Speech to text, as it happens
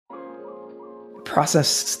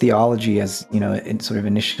process theology, as you know, it sort of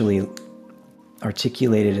initially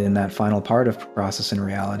articulated in that final part of Process and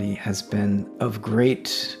Reality, has been of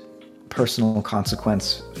great personal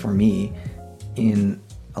consequence for me in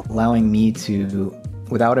allowing me to,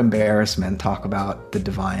 without embarrassment, talk about the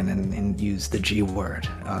divine and use the G word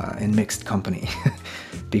in mixed company,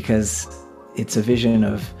 because it's a vision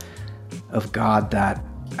of God that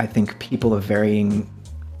I think people of varying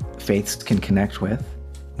faiths can connect with,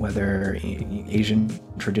 whether Asian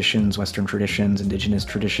traditions, Western traditions, indigenous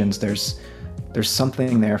traditions. There's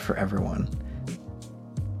something there for everyone.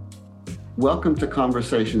 Welcome to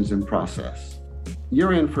Conversations in Process.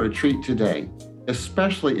 You're in for a treat today,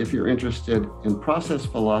 especially if you're interested in process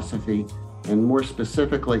philosophy and more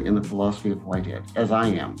specifically in the philosophy of Whitehead, as I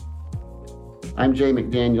am. I'm Jay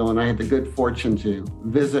McDaniel, and I had the good fortune to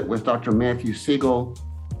visit with Dr. Matthew Siegel.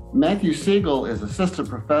 Matthew Siegel is assistant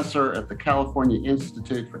professor at the California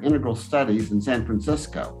Institute for Integral Studies in San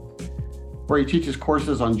Francisco, where he teaches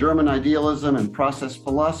courses on German idealism and process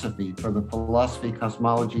philosophy for the Philosophy,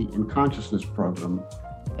 Cosmology, and Consciousness program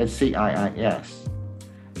at CIIS.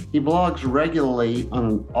 He blogs regularly on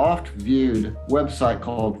an oft-viewed website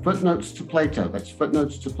called Footnotes to Plato. That's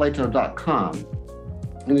footnotestoplato.com,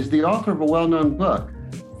 and is the author of a well-known book,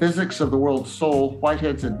 Physics of the World's Soul,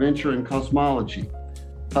 Whitehead's Adventure in Cosmology,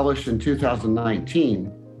 published in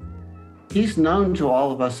 2019. He's known to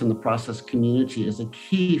all of us in the process community as a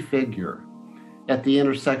key figure at the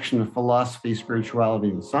intersection of philosophy, spirituality,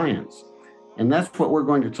 and science. And that's what we're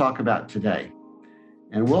going to talk about today.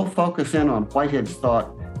 And we'll focus in on Whitehead's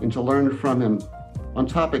thought and to learn from him on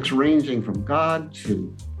topics ranging from God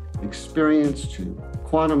to experience to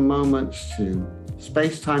quantum moments to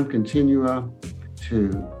space-time continua to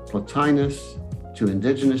Plotinus to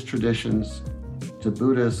indigenous traditions to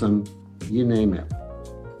Buddhism, you name it.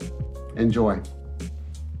 Enjoy.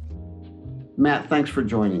 Matt, thanks for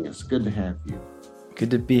joining us. Good to have you.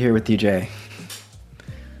 Good to be here with you, Jay.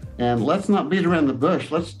 And let's not beat around the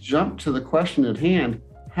bush. Let's jump to the question at hand.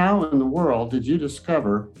 How in the world did you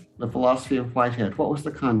discover the philosophy of Whitehead? What was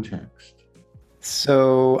the context?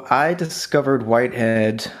 So I discovered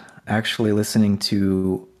Whitehead actually listening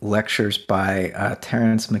to lectures by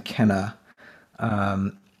Terence McKenna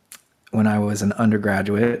when I was an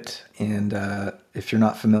undergraduate. And if you're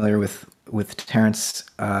not familiar with Terence,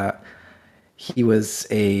 he was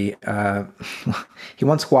he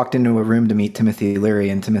once walked into a room to meet Timothy Leary,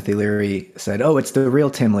 and Timothy Leary said, "Oh, it's the real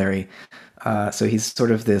Tim Leary." So he's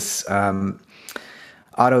sort of this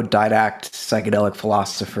autodidact psychedelic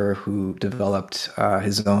philosopher who developed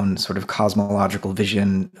his own sort of cosmological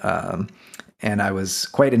vision. And I was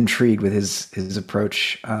quite intrigued with his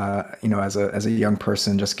approach, as a young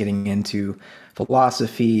person just getting into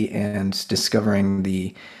philosophy and discovering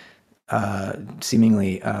the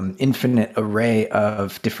seemingly infinite array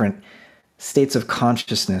of different states of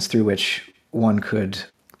consciousness through which one could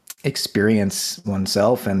experience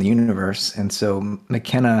oneself and the universe. And so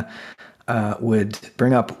McKenna would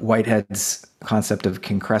bring up Whitehead's concept of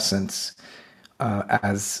concrescence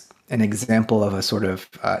as an example of a sort of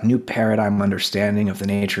new paradigm understanding of the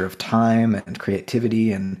nature of time and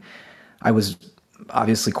creativity. And I was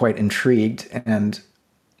obviously quite intrigued. And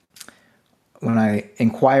when I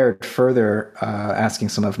inquired further, asking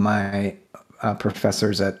some of my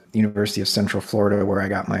professors at the University of Central Florida, where I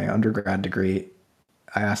got my undergrad degree,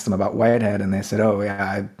 I asked them about Whitehead, and they said, "Oh,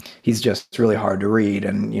 yeah, he's just really hard to read,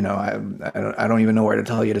 and I don't even know where to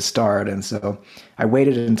tell you to start." And so I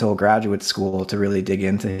waited until graduate school to really dig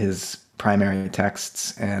into his primary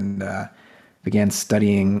texts and began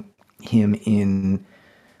studying him in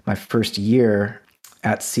my first year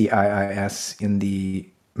at CIIS in the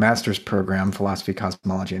master's program, Philosophy,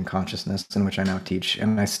 Cosmology, and Consciousness, in which I now teach.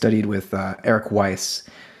 And I studied with Eric Weiss,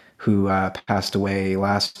 who passed away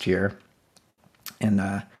last year.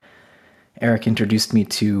 And Eric introduced me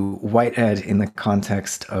to Whitehead in the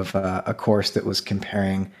context of a course that was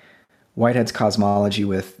comparing Whitehead's cosmology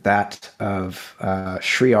with that of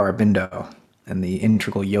Sri Aurobindo and the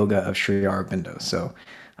integral yoga of Sri Aurobindo. So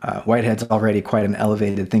Whitehead's already quite an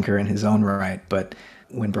elevated thinker in his own right, but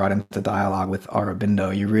when brought into dialogue with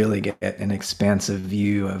Aurobindo, you really get an expansive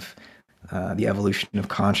view of the evolution of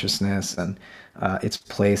consciousness and its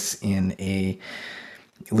place in a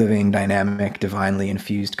living, dynamic, divinely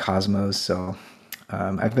infused cosmos. So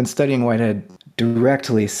I've been studying Whitehead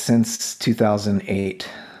directly since 2008.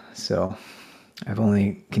 So I've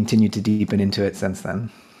only continued to deepen into it since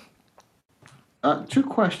then. Two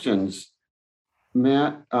questions,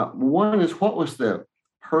 Matt. One is, what was the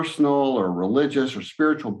personal or religious or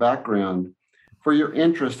spiritual background for your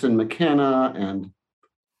interest in McKenna and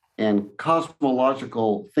and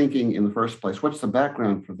cosmological thinking in the first place? What's the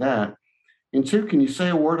background for that? And two, can you say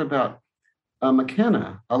a word about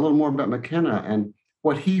McKenna, a little more about McKenna and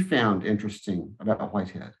what he found interesting about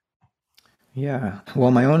Whitehead? Yeah.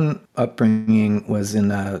 Well, my own upbringing was in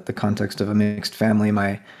the context of a mixed family.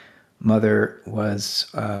 My mother was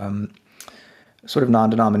sort of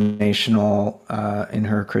non-denominational in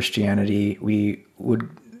her Christianity. We would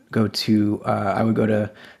I would go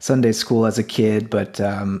to Sunday school as a kid, but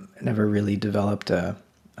never really developed a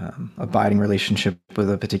abiding relationship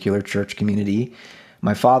with a particular church community.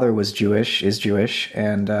 My father was Jewish, is Jewish,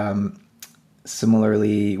 and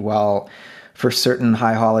similarly, while for certain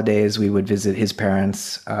high holidays we would visit his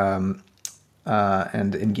parents and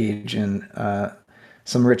engage in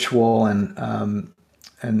some ritual and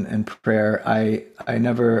prayer. I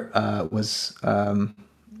never was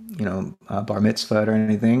bar mitzvah or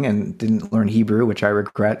anything, and didn't learn Hebrew, which I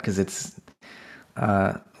regret because it's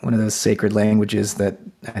one of those sacred languages that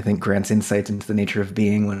I think grants insights into the nature of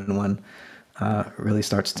being when one really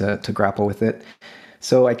starts to grapple with it.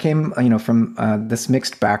 So I came, from this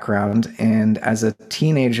mixed background, and as a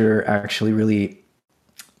teenager, actually really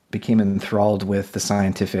became enthralled with the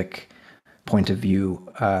scientific point of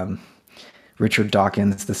view. Richard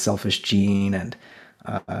Dawkins' The Selfish Gene, and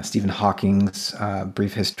Stephen Hawking's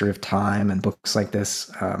Brief History of Time, and books like this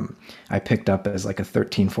I picked up as like a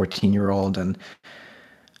 13, 14-year-old, and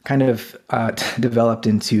kind of developed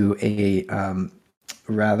into a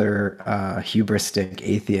rather hubristic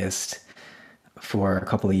atheist for a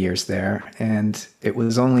couple of years there. And it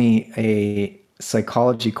was only a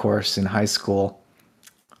psychology course in high school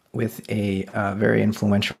with a very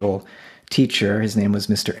influential teacher. His name was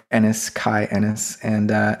Mr. Ennis, Kai Ennis,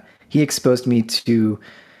 and he exposed me to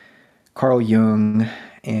Carl Jung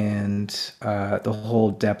and the whole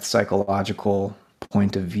depth psychological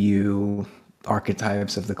point of view,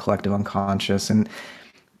 archetypes of the collective unconscious. And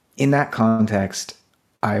in that context,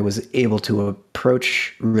 I was able to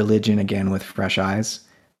approach religion again with fresh eyes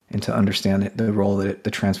and to understand the role the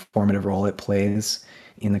transformative role it plays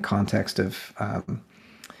in the context of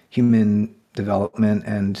human development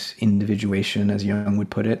and individuation, as Jung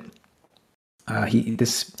would put it.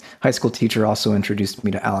 This high school teacher also introduced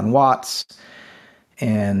me to Alan Watts,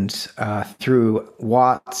 and through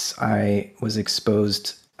Watts, I was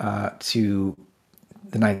exposed to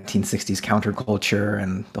the 1960s counterculture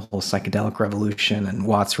and the whole psychedelic revolution. And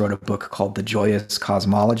Watts wrote a book called The Joyous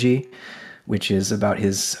Cosmology, which is about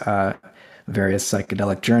his various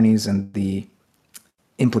psychedelic journeys and the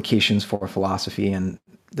implications for philosophy and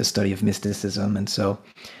the study of mysticism. And so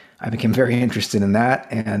I became very interested in that,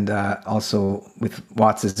 and also with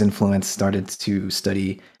Watts's influence started to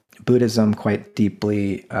study Buddhism quite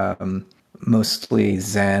deeply, mostly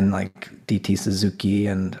Zen, like D.T. Suzuki,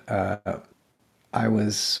 and I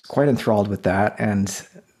was quite enthralled with that and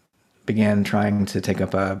began trying to take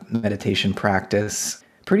up a meditation practice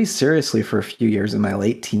pretty seriously for a few years in my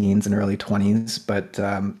late teens and early 20s. But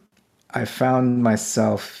I found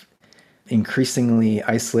myself increasingly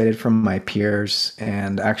isolated from my peers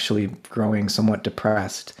and actually growing somewhat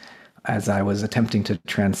depressed as I was attempting to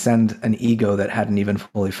transcend an ego that hadn't even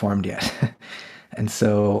fully formed yet. And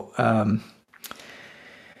so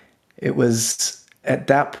it was at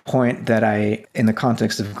that point that I, in the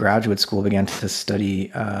context of graduate school, began to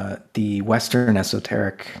study the Western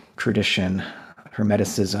esoteric tradition,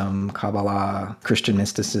 Hermeticism, Kabbalah, Christian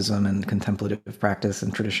mysticism, and contemplative practice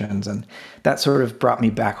and traditions. And that sort of brought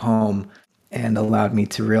me back home and allowed me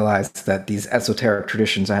to realize that these esoteric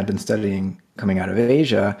traditions I had been studying coming out of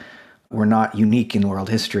Asia were not unique in world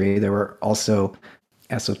history. There were also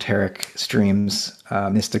esoteric streams,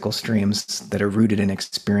 mystical streams that are rooted in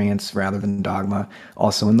experience rather than dogma,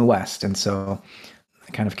 also in the West. And so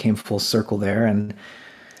I kind of came full circle there. And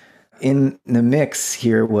in the mix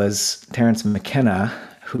here was Terence McKenna,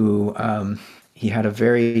 who he had a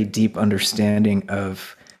very deep understanding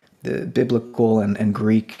of the biblical and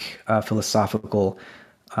Greek philosophical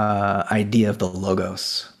idea of the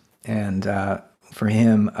logos. And for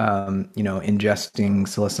him, ingesting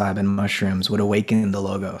psilocybin mushrooms would awaken the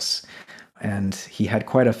logos. And he had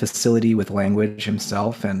quite a facility with language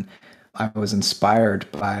himself. And I was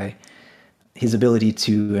inspired by his ability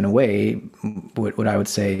to, in a way, what I would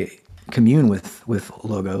say, commune with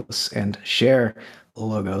logos and share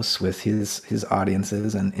logos with his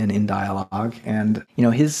audiences and in dialogue. And,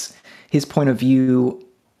 his point of view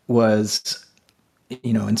was,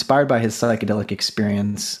 inspired by his psychedelic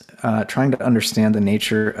experience, trying to understand the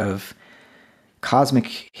nature of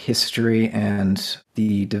cosmic history and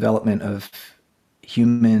the development of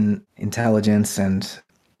human intelligence and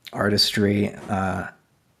artistry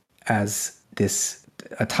as this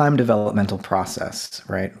a time developmental process,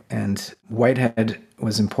 right? And Whitehead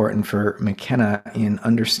was important for McKenna in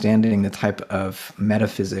understanding the type of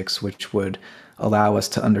metaphysics which would allow us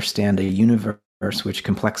to understand a universe which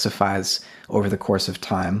complexifies over the course of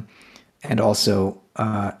time and also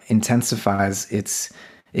intensifies its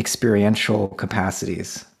experiential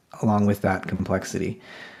capacities along with that complexity.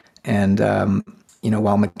 And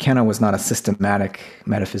while McKenna was not a systematic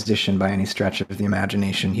metaphysician by any stretch of the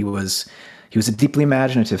imagination, he was a deeply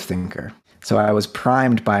imaginative thinker. So I was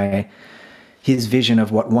primed by his vision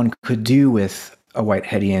of what one could do with a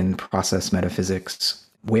Whiteheadian process metaphysics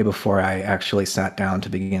way before I actually sat down to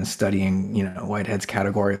begin studying, Whitehead's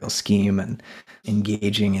categorical scheme and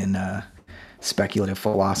engaging in speculative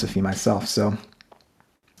philosophy myself. So,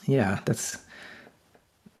 yeah, that's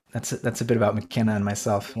a bit about McKenna and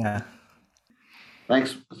myself. Yeah.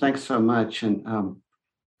 Thanks so much. And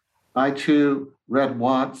I too read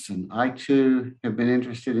Watts, and I too have been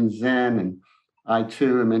interested in Zen, and I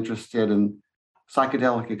too am interested in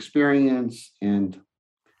psychedelic experience and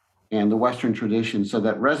the Western tradition. So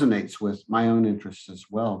that resonates with my own interests as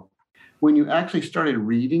well. When you actually started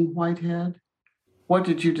reading Whitehead, what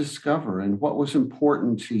did you discover, and what was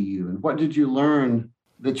important to you, and what did you learn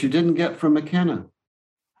that you didn't get from McKenna?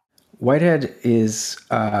 Whitehead is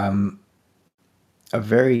a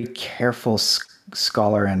very careful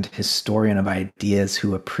scholar and historian of ideas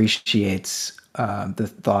who appreciates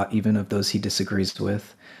the thought even of those he disagrees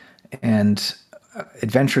with. And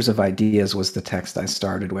Adventures of Ideas was the text I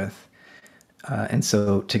started with. And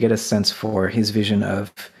so to get a sense for his vision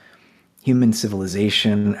of human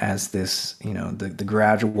civilization as this, the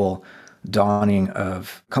gradual dawning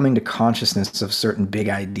of coming to consciousness of certain big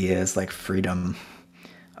ideas like freedom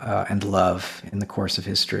and love in the course of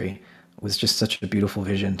history was just such a beautiful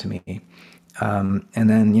vision to me. And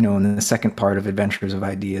then, in the second part of Adventures of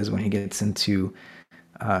Ideas, when he gets into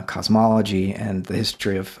cosmology and the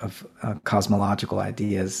history of cosmological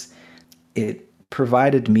ideas, it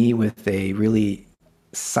provided me with a really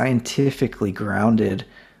scientifically grounded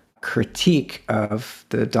critique of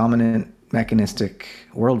the dominant mechanistic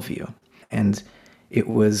worldview. And it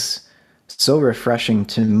was so refreshing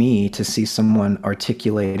to me to see someone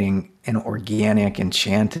articulating an organic,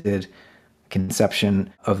 enchanted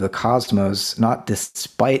conception of the cosmos, not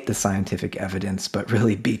despite the scientific evidence, but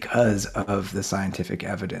really because of the scientific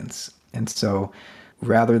evidence. And so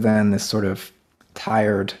rather than this sort of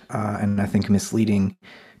tired and I think misleading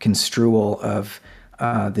construal of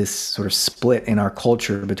this sort of split in our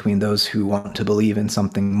culture between those who want to believe in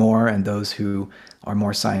something more and those who are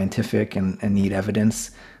more scientific and need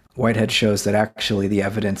evidence, Whitehead shows that actually the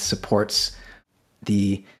evidence supports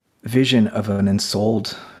the vision of an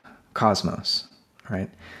ensouled cosmos, right?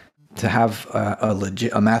 To have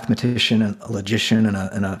a mathematician, a logician,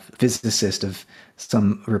 and a physicist of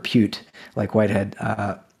some repute like Whitehead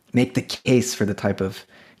make the case for the type of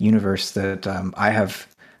universe that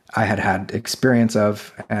I had experience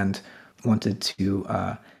of and wanted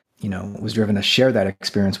to, was driven to share that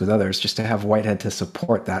experience with others. Just to have Whitehead to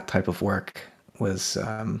support that type of work was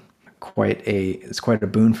quite a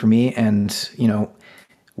boon for me. And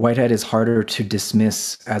Whitehead is harder to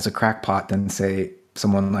dismiss as a crackpot than, say,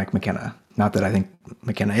 someone like McKenna. Not that I think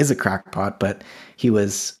McKenna is a crackpot, but he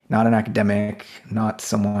was not an academic, not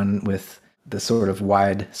someone with the sort of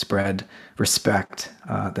widespread respect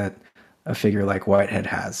that a figure like Whitehead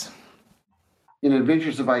has. In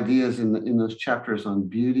Adventures of Ideas, in those chapters on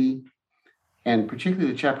beauty, and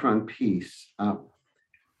particularly the chapter on peace,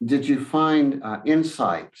 did you find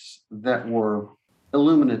insights that were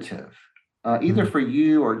illuminative, either for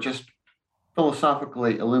you or just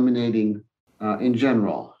philosophically illuminating in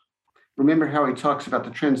general? Remember how he talks about the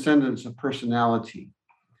transcendence of personality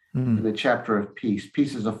in the chapter of peace.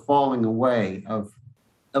 Peace is a falling away of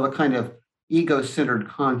a kind of ego-centered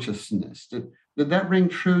consciousness. Did that ring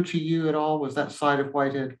true to you at all? Was that side of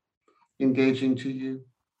Whitehead engaging to you?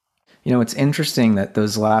 It's interesting that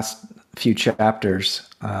those last few chapters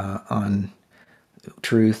on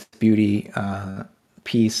truth, beauty,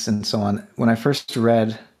 peace, and so on, when I first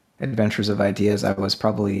read Adventures of Ideas, I was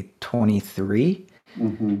probably 23.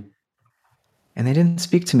 And they didn't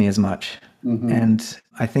speak to me as much. And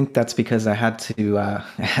I think that's because I had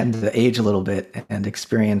to age a little bit and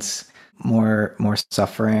experience more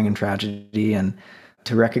suffering and tragedy, and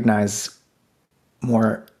to recognize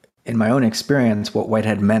more in my own experience what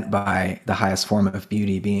Whitehead meant by the highest form of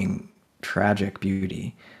beauty being tragic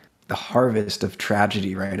beauty, the harvest of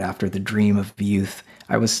tragedy right after the dream of youth.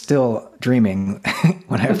 I was still dreaming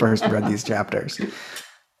when I first read these chapters.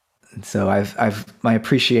 And so my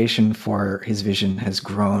appreciation for his vision has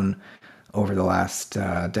grown over the last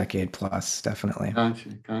decade plus, definitely.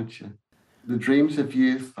 Gotcha. The dreams of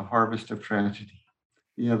youth, the harvest of tragedy.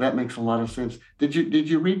 Yeah, that makes a lot of sense. Did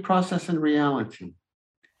you read Process and Reality?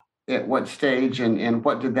 At what stage, and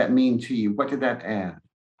what did that mean to you? What did that add?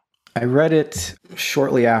 I read it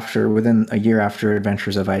shortly after, within a year after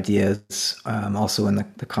Adventures of Ideas, also in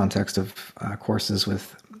the context of courses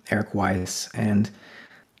with Eric Weiss, and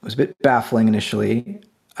it was a bit baffling initially.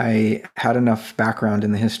 I had enough background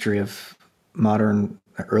in the history of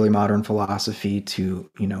early modern philosophy to,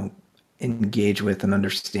 engage with and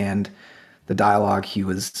understand the dialogue he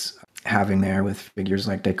was having there with figures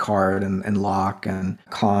like Descartes and Locke and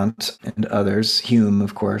Kant and others, Hume,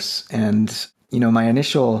 of course. And, my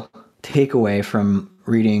initial takeaway from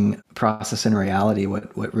reading Process and Reality,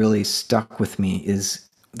 what really stuck with me is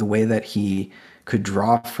the way that he could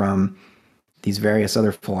draw from these various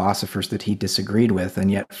other philosophers that he disagreed with,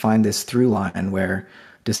 and yet find this through line where,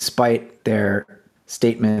 despite their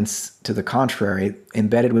statements to the contrary,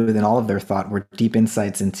 embedded within all of their thought were deep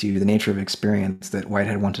insights into the nature of experience that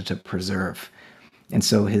Whitehead wanted to preserve. And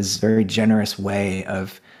so his very generous way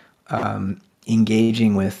of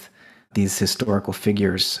engaging with these historical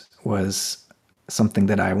figures was something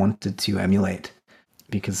that I wanted to emulate,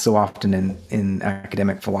 because so often in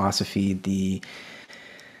academic philosophy, the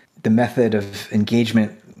method of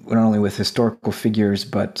engagement, not only with historical figures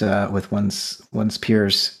but with one's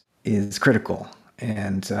peers, is critical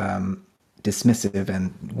and dismissive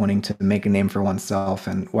and wanting to make a name for oneself.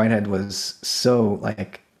 And Whitehead was so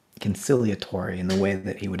conciliatory in the way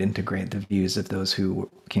that he would integrate the views of those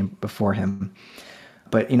who came before him.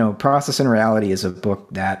 But Process and Reality is a book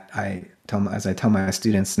that as I tell my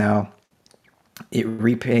students now, it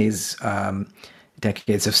repays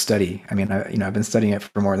decades of study. I mean, I've been studying it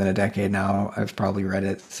for more than a decade now. I've probably read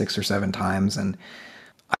it 6 or 7 times, and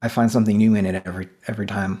I find something new in it every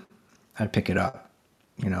time I pick it up.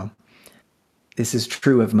 This is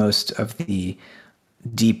true of most of the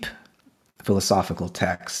deep philosophical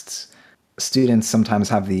texts. Students sometimes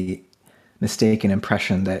have the mistaken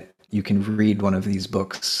impression that you can read one of these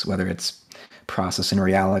books, whether it's Process and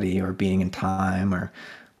Reality or Being in Time or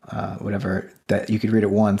whatever, that you could read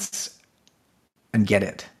it once and get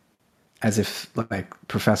it, as if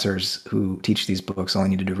professors who teach these books only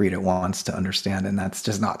needed to read it once to understand, and that's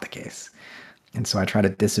just not the case. And so I try to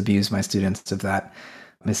disabuse my students of that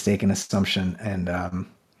mistaken assumption, and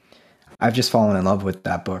I've just fallen in love with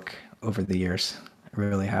that book over the years. I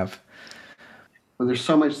really have. Well, there's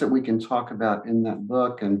so much that we can talk about in that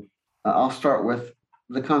book, and I'll start with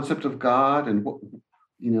the concept of God, and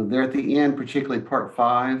there at the end, particularly part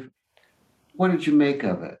 5. What did you make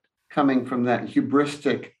of it, coming from that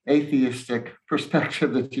hubristic, atheistic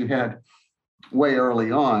perspective that you had way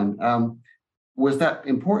early on? Was that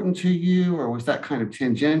important to you, or was that kind of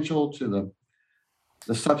tangential to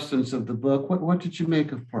the substance of the book? What did you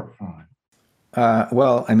make of part 5?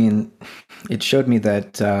 Well, I mean, it showed me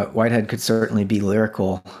that Whitehead could certainly be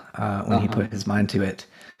lyrical when he put his mind to it,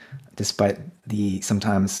 despite the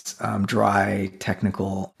sometimes dry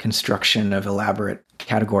technical construction of elaborate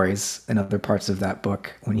categories in other parts of that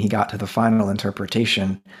book. When he got to the final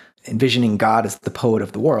interpretation, envisioning God as the poet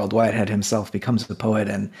of the world, Whitehead himself becomes the poet.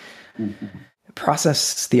 And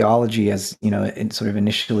process theology, as it sort of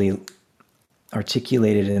initially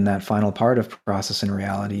articulated in that final part of Process and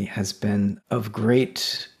Reality, has been of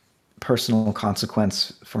great personal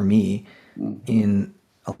consequence for me in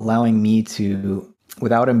allowing me to,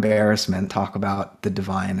 without embarrassment, talk about the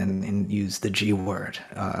divine and use the G word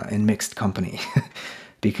in mixed company,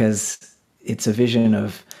 because it's a vision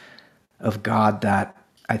of God that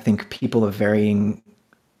I think people of varying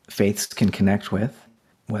faiths can connect with,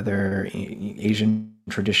 whether Asian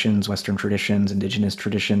traditions, Western traditions, indigenous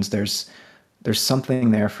traditions. There's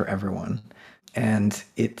something there for everyone. And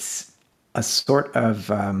it's a sort of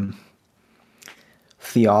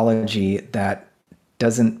theology that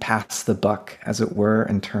doesn't pass the buck, as it were,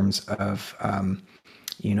 in terms of,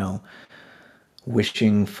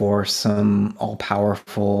 wishing for some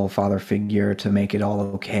all-powerful father figure to make it all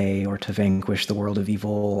okay or to vanquish the world of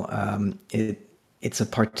evil. It's a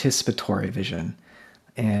participatory vision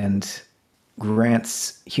and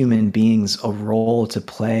grants human beings a role to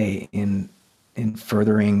play in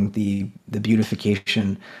furthering the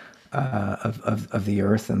beautification of the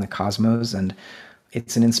earth and the cosmos. And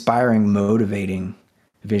it's an inspiring, motivating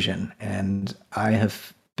vision. And I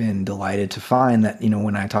have been delighted to find that,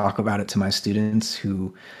 when I talk about it to my students,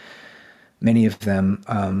 who many of them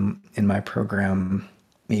in my program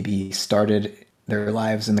maybe started their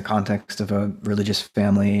lives in the context of a religious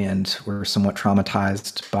family and were somewhat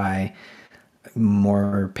traumatized by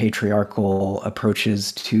more patriarchal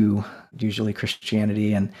approaches to usually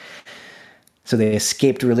Christianity. And so they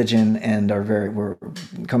escaped religion and were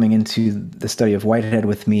coming into the study of Whitehead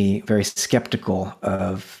with me very skeptical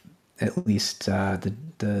of at least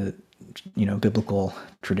the biblical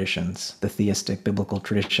traditions, the theistic biblical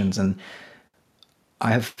traditions. And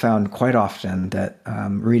I have found quite often that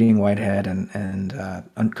reading Whitehead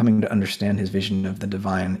and coming to understand his vision of the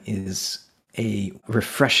divine is a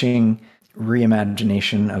refreshing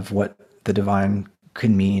reimagination of what the divine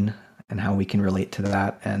could mean and how we can relate to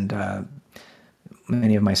that. And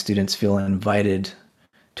many of my students feel invited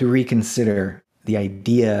to reconsider the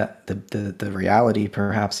idea, the reality,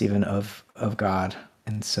 perhaps even of God.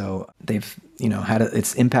 And so they've,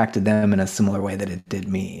 it's impacted them in a similar way that it did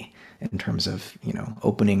me, in terms of,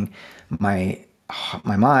 opening my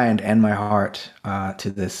mind and my heart to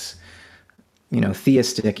this,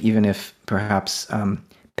 theistic, even if perhaps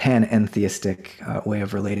panentheistic way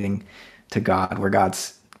of relating to God, where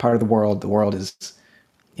God's part of the world is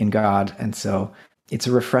in God. And so it's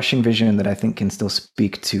a refreshing vision that I think can still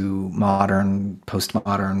speak to modern,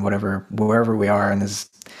 postmodern, wherever we are in this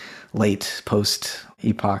late post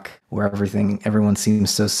epoch where everyone seems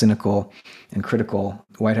so cynical and critical.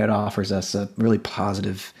 Whitehead offers us a really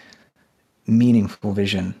positive, meaningful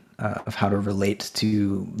vision of how to relate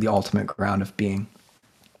to the ultimate ground of being.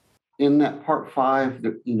 In that part 5,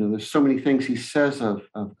 there's so many things he says of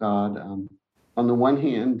God. On the one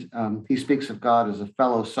hand, he speaks of God as a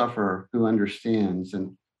fellow sufferer who understands,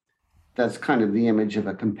 and that's kind of the image of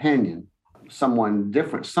a companion, someone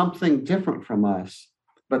different, something different from us,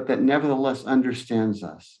 but that nevertheless understands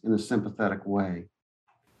us in a sympathetic way.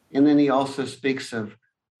 And then he also speaks of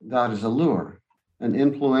God as a lure, an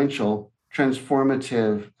influential,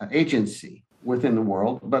 transformative agency within the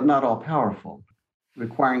world, but not all powerful,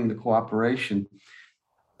 requiring the cooperation.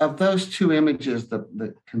 Of those two images,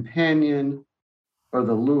 the companion or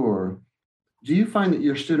the lure, do you find that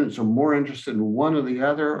your students are more interested in one or the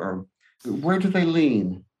other, or where do they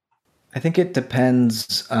lean? I think it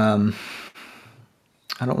depends.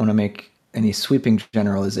 I don't want to make any sweeping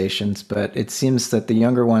generalizations, but it seems that the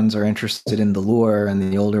younger ones are interested in the lure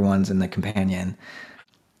and the older ones in the companion.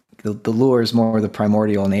 The lure is more the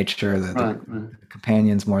primordial nature, the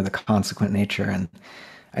companion's more the consequent nature. And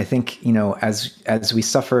I think, as we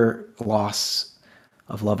suffer loss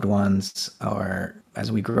of loved ones, or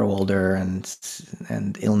as we grow older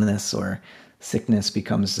and illness or sickness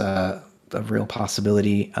becomes a real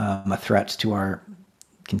possibility, a threat to our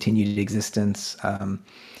continued existence,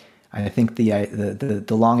 I think the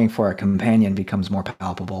longing for a companion becomes more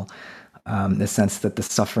palpable. The sense that the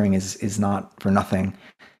suffering is not for nothing,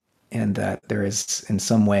 and that there is in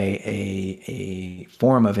some way a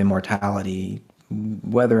form of immortality.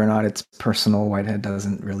 Whether or not it's personal, Whitehead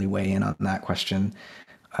doesn't really weigh in on that question,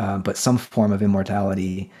 but some form of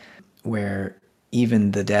immortality where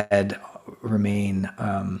even the dead remain,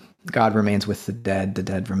 God remains with the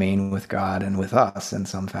dead remain with God and with us in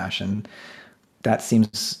some fashion. That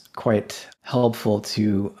seems quite helpful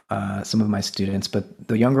to some of my students, but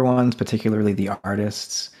the younger ones, particularly the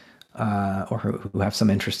artists, or who have some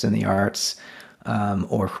interest in the arts,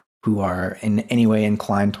 or who are in any way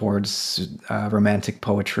inclined towards romantic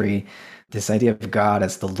poetry, this idea of God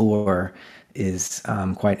as the lure is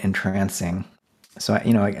quite entrancing. So,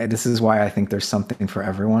 this is why I think there's something for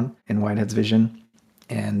everyone in Whitehead's vision.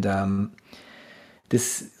 And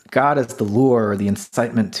this God as the lure, or the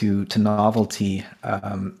incitement to novelty,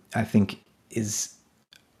 I think is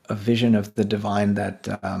a vision of the divine that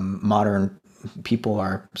modern people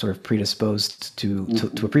are sort of predisposed to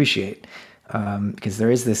appreciate. Because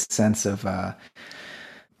there is this sense of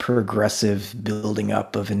progressive building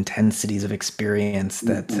up of intensities of experience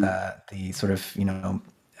that the sort of,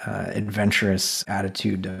 adventurous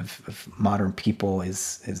attitude of modern people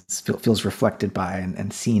feels reflected by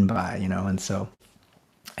and seen by, and so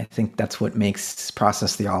I think that's what makes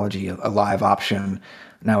process theology a live option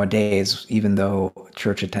nowadays, even though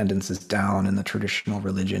church attendance is down and the traditional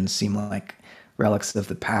religions seem like relics of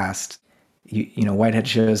the past. Whitehead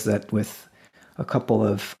shows that with a couple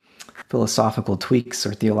of philosophical tweaks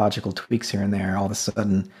or theological tweaks here and there, all of a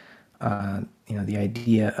sudden, the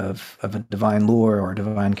idea of a divine lure or a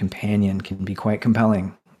divine companion can be quite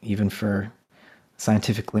compelling, even for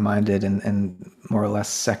scientifically minded and more or less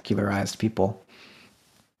secularized people.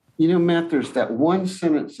 Matt, there's that one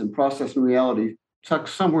sentence in Process and Reality tucked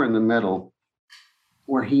somewhere in the middle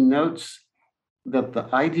where he notes that the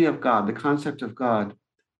idea of God, the concept of God,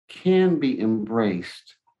 can be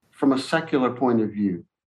embraced from a secular point of view.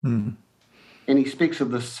 And he speaks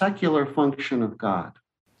of the secular function of God.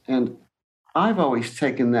 And I've always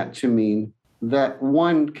taken that to mean that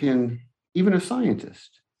one can, even a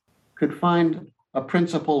scientist, could find a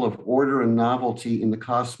principle of order and novelty in the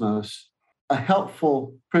cosmos, a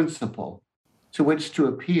helpful principle to which to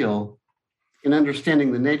appeal in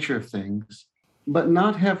understanding the nature of things, but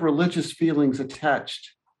not have religious feelings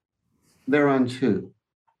attached thereunto.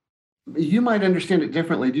 You might understand it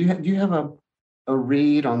differently. Do you have a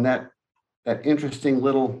read on that interesting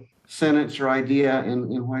little sentence or idea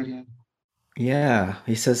in Whitehead? Yeah,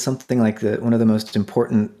 he says something like that one of the most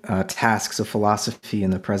important tasks of philosophy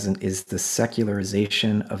in the present is the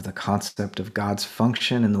secularization of the concept of God's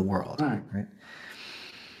function in the world, Right. right?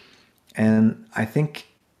 And I think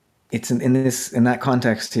it's in that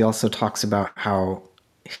context he also talks about how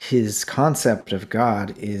his concept of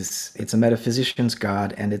God it's a metaphysician's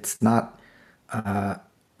God, and it's not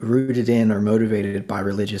rooted in or motivated by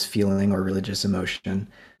religious feeling or religious emotion.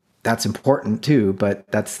 That's important too, but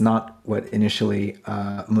that's not what initially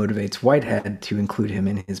motivates Whitehead to include him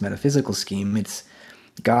in his metaphysical scheme. It's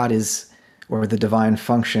God is, or the divine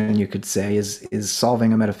function, you could say, is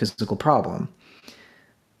solving a metaphysical problem.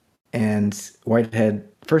 And Whitehead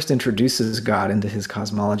first introduces God into his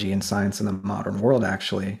cosmology and science in the modern world,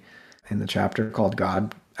 actually, in the chapter called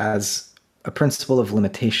God, as a principle of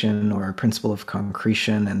limitation or a principle of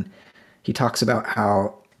concretion. And he talks about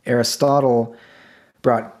how Aristotle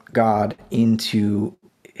brought God into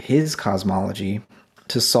his cosmology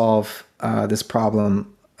to solve this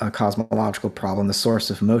problem, a cosmological problem, the source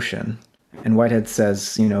of motion. And Whitehead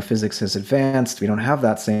says, physics has advanced. We don't have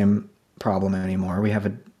that same problem anymore. We have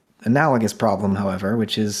an analogous problem, however,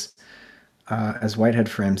 which is, as Whitehead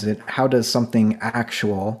frames it, how does something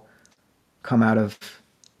actual come out of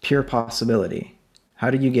pure possibility? How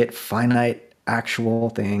do you get finite, actual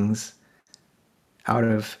things out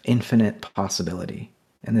of infinite possibility?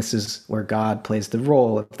 And this is where God plays the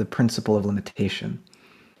role of the principle of limitation.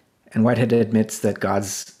 And Whitehead admits that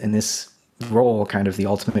God's in this role kind of the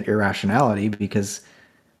ultimate irrationality, because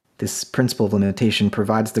this principle of limitation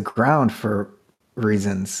provides the ground for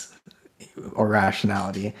reasons or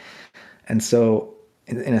rationality. And so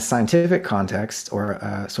in a scientific context or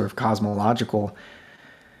a sort of cosmological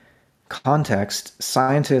context,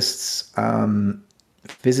 scientists,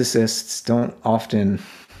 physicists don't often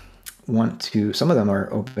some of them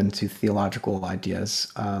are open to theological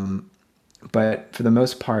ideas, but for the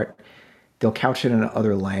most part, they'll couch it in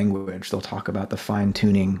other language. They'll talk about the fine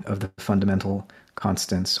tuning of the fundamental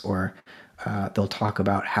constants, or they'll talk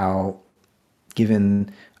about how,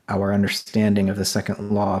 given our understanding of the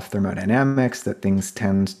second law of thermodynamics, that things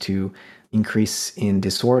tend to increase in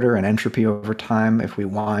disorder and entropy over time. If we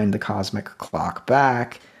wind the cosmic clock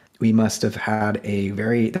back, there must have been a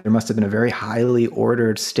very highly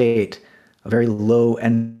ordered state, a very low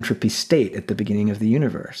entropy state at the beginning of the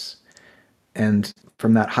universe. And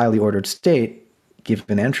from that highly ordered state,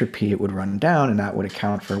 given entropy, it would run down, and that would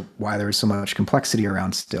account for why there is so much complexity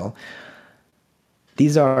around still.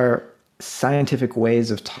 These are scientific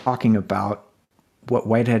ways of talking about what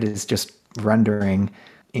Whitehead is just rendering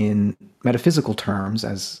in metaphysical terms,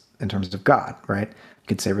 as in terms of God, right? You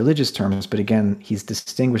could say religious terms, but again, he's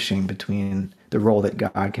distinguishing between the role that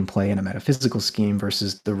God can play in a metaphysical scheme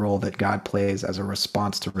versus the role that God plays as a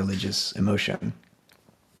response to religious emotion.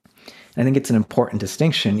 And I think it's an important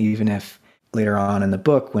distinction, even if later on in the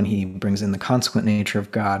book, when he brings in the consequent nature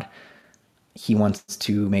of God, he wants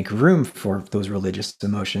to make room for those religious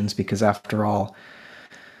emotions, because after all,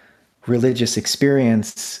 religious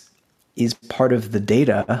experience is part of the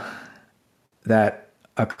data that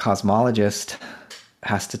a cosmologist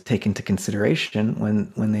has to take into consideration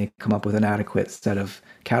when they come up with an adequate set of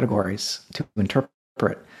categories to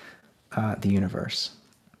interpret the universe.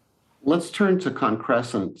 Let's turn to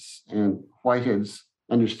concrescence and Whitehead's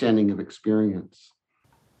understanding of experience.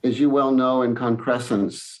 As you well know, in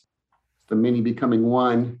concrescence, the many becoming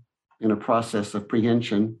one in a process of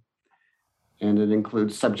prehension, and it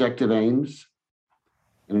includes subjective aims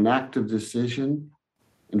and an active decision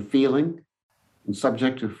and feeling and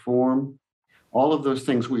subjective form, all of those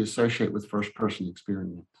things we associate with first-person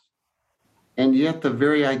experience. And yet the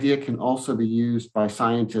very idea can also be used by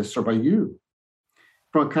scientists or by you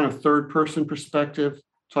from a kind of third-person perspective,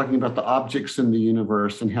 talking about the objects in the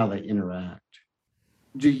universe and how they interact.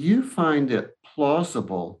 Do you find it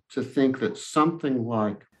plausible to think that something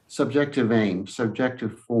like subjective aim,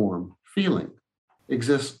 subjective form, feeling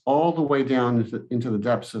exists all the way down into the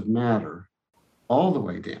depths of matter, all the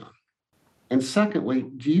way down? And secondly,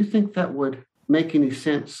 do you think that would make any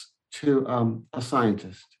sense to a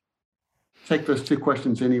scientist? Take those two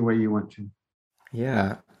questions any way you want to.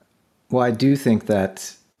 Yeah. Well, I do think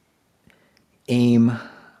that aim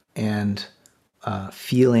and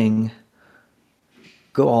feeling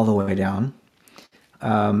go all the way down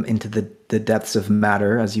into the depths of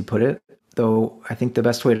matter, as you put it. Though I think the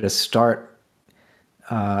best way to start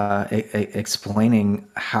explaining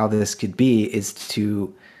how this could be is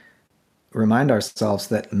to remind ourselves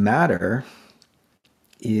that matter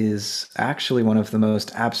is actually one of the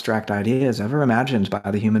most abstract ideas ever imagined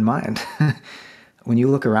by the human mind. When you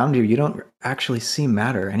look around you, you don't actually see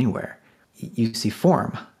matter anywhere. You see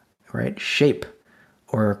form, right? Shape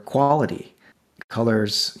or quality,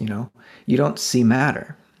 colors, you don't see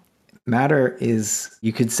matter. Matter is,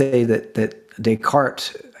 you could say that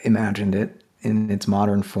Descartes imagined it in its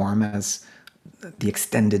modern form as the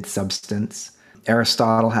extended substance.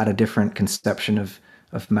 Aristotle had a different conception of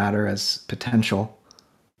matter as potential.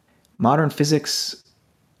 Modern physics,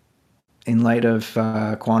 in light of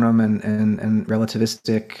quantum and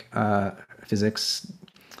relativistic physics,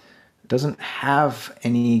 doesn't have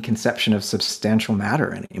any conception of substantial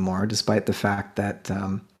matter anymore, despite the fact that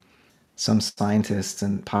some scientists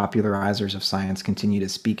and popularizers of science continue to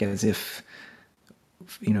speak as if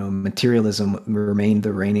materialism remained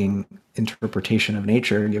the reigning interpretation of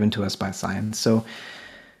nature given to us by science. So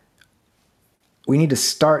we need to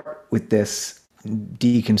start with this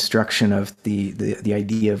deconstruction of the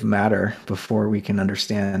idea of matter before we can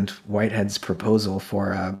understand Whitehead's proposal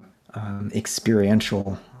for a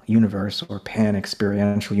experiential universe, or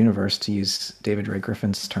pan-experiential universe, to use David Ray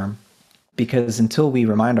Griffin's term. Because until we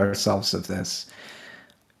remind ourselves of this,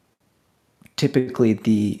 typically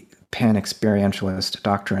the pan-experientialist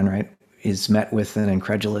doctrine, right, is met with an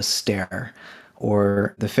incredulous stare.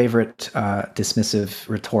 Or the favorite dismissive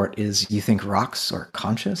retort is, you think rocks are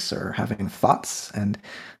conscious or having thoughts? And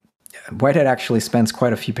Whitehead actually spends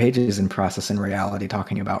quite a few pages in Process and Reality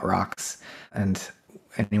talking about rocks. And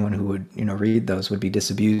anyone who would read those would be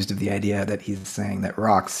disabused of the idea that he's saying that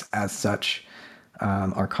rocks as such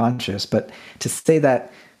are conscious. But to say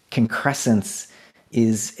that concrescence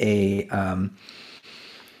is a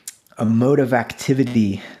mode of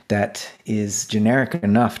activity that is generic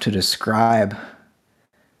enough to describe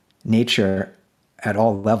nature at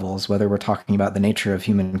all levels, whether we're talking about the nature of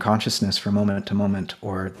human consciousness from moment to moment,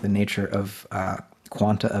 or the nature of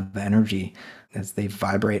quanta of energy as they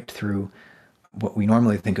vibrate through what we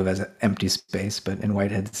normally think of as empty space. But in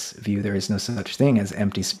Whitehead's view, there is no such thing as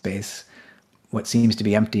empty space. What seems to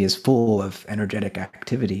be empty is full of energetic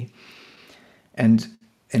activity. And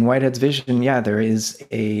in Whitehead's vision, there is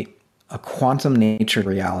a quantum nature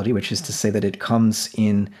reality, which is to say that it comes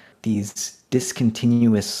in these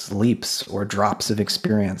discontinuous leaps or drops of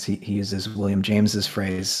experience. He uses William James's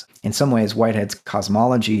phrase. In some ways, Whitehead's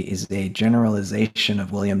cosmology is a generalization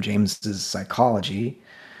of William James's psychology.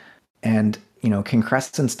 And,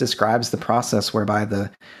 concrescence describes the process whereby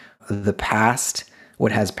the past,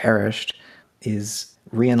 what has perished, is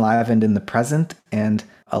re-enlivened in the present and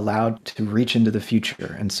allowed to reach into the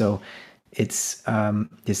future. And so it's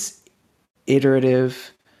this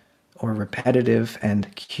iterative or repetitive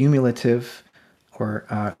and cumulative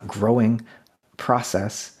or growing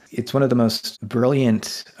process. It's one of the most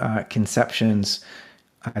brilliant conceptions,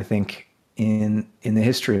 I think, in the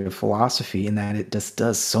history of philosophy, in that it just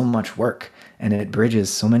does so much work and it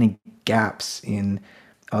bridges so many gaps in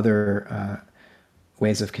other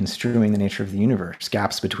ways of construing the nature of the universe,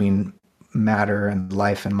 gaps between matter and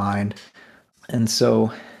life and mind. And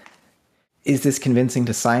so, is this convincing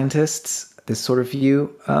to scientists, this sort of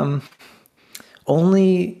view?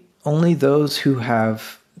 Only those who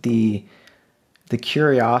have the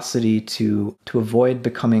curiosity to avoid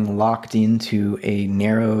becoming locked into a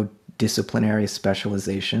narrow disciplinary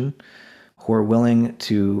specialization, who are willing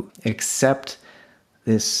to accept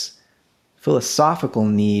this philosophical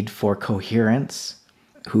need for coherence,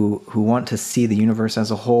 who want to see the universe as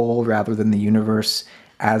a whole rather than the universe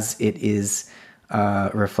as it is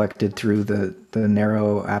reflected through the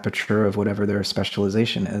narrow aperture of whatever their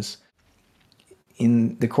specialization is.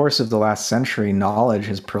 In the course of the last century, knowledge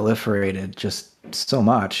has proliferated just so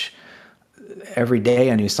much. Every day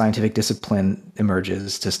a new scientific discipline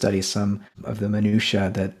emerges to study some of the minutiae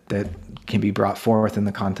that can be brought forth in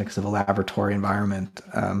the context of a laboratory environment.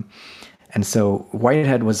 And so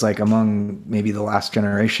Whitehead was like among maybe the last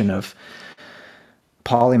generation of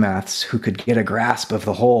polymaths who could get a grasp of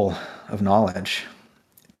the whole of knowledge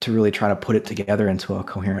to really try to put it together into a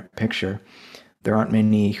coherent picture. There aren't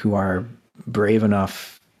many who are brave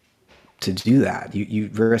enough to do that. You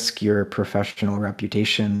risk your professional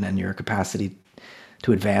reputation and your capacity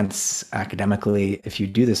to advance academically if you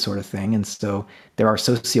do this sort of thing. And so there are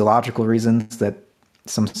sociological reasons that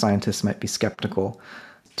some scientists might be skeptical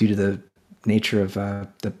due to the nature of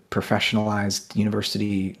the professionalized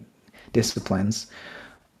university disciplines.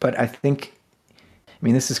 But I think I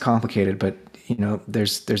mean, this is complicated, but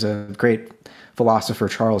there's a great philosopher,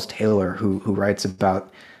 Charles Taylor, who writes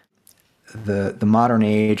about the modern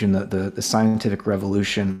age and the scientific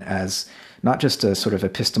revolution as not just a sort of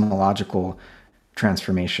epistemological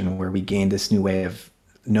transformation where we gained this new way of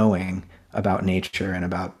knowing about nature and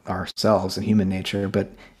about ourselves and human nature, but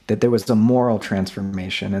that there was a moral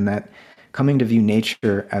transformation, and that coming to view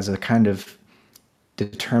nature as a kind of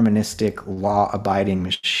deterministic, law-abiding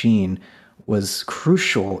machine was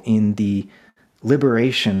crucial in the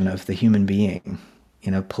liberation of the human being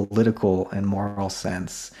in a political and moral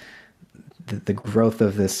sense. The growth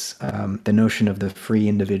of this, the notion of the free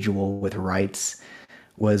individual with rights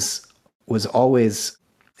was always,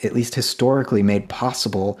 at least historically, made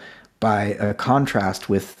possible by a contrast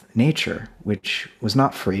with nature, which was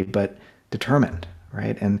not free, but determined,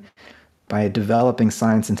 right? And by developing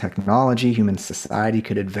science and technology, human society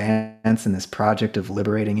could advance in this project of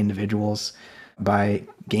liberating individuals by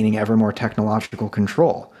gaining ever more technological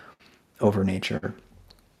control over nature.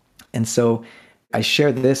 And so I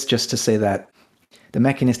share this just to say that the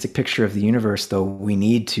mechanistic picture of the universe, though we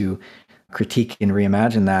need to critique and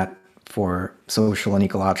reimagine that for social and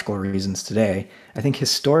ecological reasons today, I think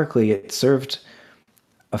historically it served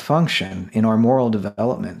a function in our moral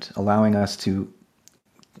development, allowing us to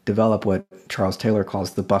develop what Charles Taylor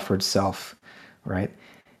calls the buffered self, right?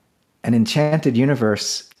 An enchanted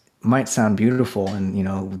universe might sound beautiful,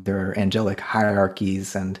 and there are angelic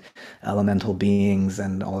hierarchies and elemental beings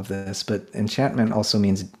and all of this, but enchantment also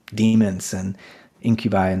means demons and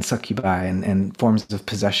incubi and succubi and forms of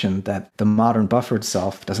possession that the modern buffered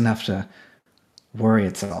self doesn't have to worry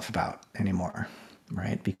itself about anymore,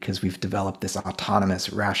 right? Because we've developed this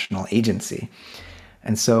autonomous, rational agency.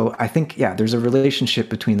 And so I think, there's a relationship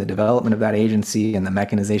between the development of that agency and the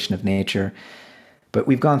mechanization of nature, but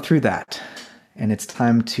we've gone through that, and it's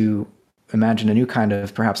time to imagine a new kind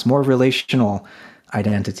of perhaps more relational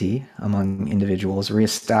identity among individuals,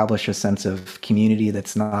 reestablish a sense of community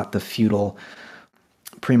that's not the feudal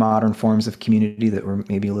pre-modern forms of community that were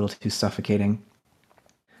maybe a little too suffocating.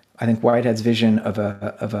 I think Whitehead's vision of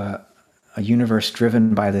a universe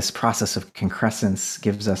driven by this process of concrescence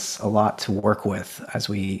gives us a lot to work with as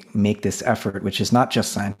we make this effort, which is not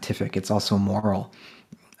just scientific, it's also moral.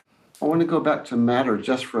 I want to go back to matter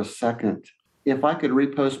just for a second. If I could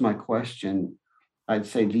repose my question, I'd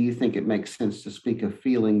say, do you think it makes sense to speak of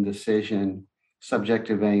feeling, decision,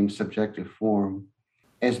 subjective aim, subjective form,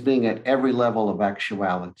 as being at every level of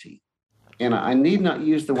actuality? And I need not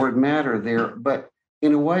use the word matter there, but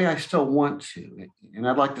in a way I still want to. And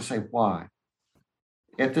I'd like to say why.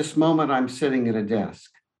 At this moment, I'm sitting at a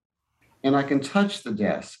desk, and I can touch the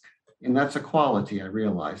desk. And that's a quality, I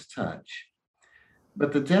realize, touch.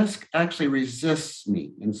 But the desk actually resists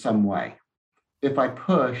me in some way. If I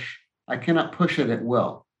push, I cannot push it at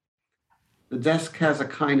will. The desk has a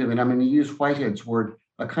kind of, and I'm going to use Whitehead's word,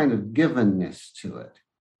 a kind of givenness to it.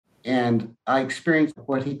 And I experience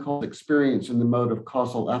what he called experience in the mode of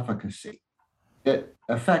causal efficacy. It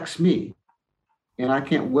affects me, and I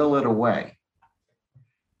can't will it away.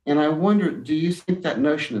 And I wonder, do you think that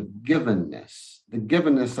notion of givenness, the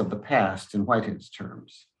givenness of the past in Whitehead's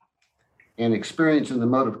terms, and experience in the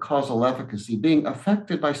mode of causal efficacy being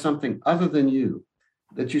affected by something other than you,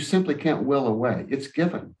 that you simply can't will away, it's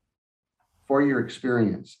given for your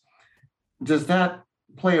experience, does that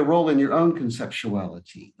play a role in your own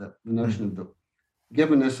conceptuality, the notion of the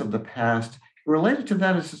givenness of the past? Related to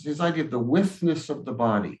that is his idea of the withness of the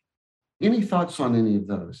body. Any thoughts on any of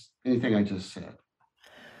those? Anything I just said?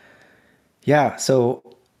 Yeah,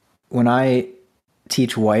 so when I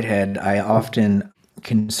teach Whitehead, I often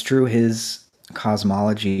construe his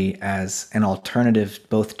cosmology as an alternative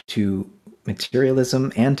both to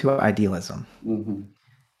materialism and to idealism. Mm-hmm.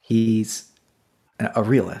 He's a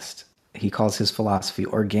realist. He calls his philosophy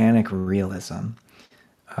organic realism,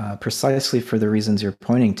 precisely for the reasons you're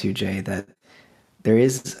pointing to, Jay, that there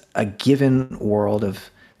is a given world of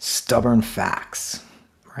stubborn facts,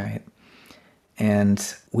 right?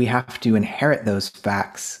 And we have to inherit those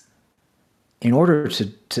facts in order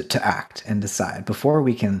to act and decide. Before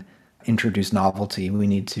we can introduce novelty, we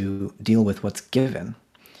need to deal with what's given.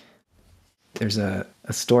 There's a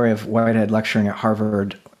story of Whitehead lecturing at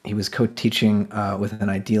Harvard. He was co-teaching with an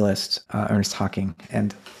idealist, Ernest Hocking,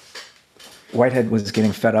 and Whitehead was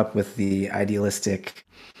getting fed up with the idealistic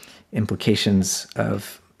implications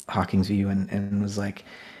of Hawking's view and was like,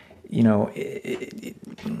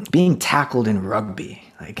 being tackled in rugby,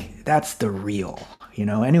 like that's the real,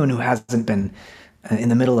 anyone who hasn't been in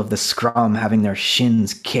the middle of the scrum having their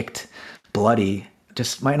shins kicked bloody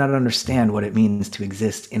just might not understand what it means to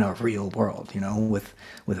exist in a real world,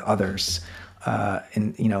 with others.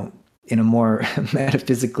 in a more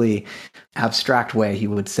metaphysically abstract way, he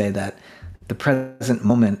would say that the present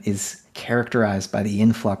moment is characterized by the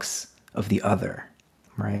influx of the other,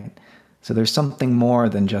 right? So there's something more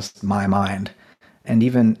than just my mind. And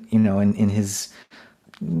even, in his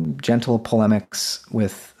gentle polemics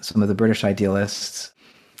with some of the British idealists,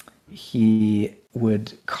 he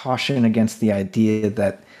would caution against the idea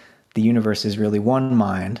that the universe is really one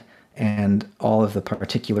mind and all of the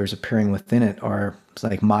particulars appearing within it are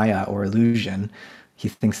like Maya or illusion. He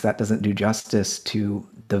thinks that doesn't do justice to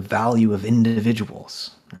the value of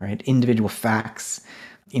individuals, right? Individual facts,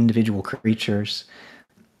 individual creatures.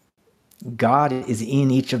 God is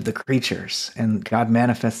in each of the creatures, and God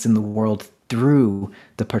manifests in the world through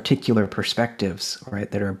the particular perspectives, right,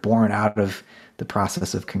 that are born out of the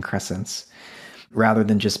process of concrescence, rather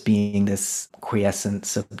than just being this quiescent,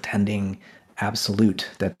 subtending absolute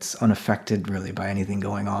that's unaffected really by anything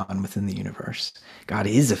going on within the universe. God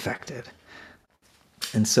is affected.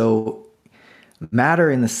 And so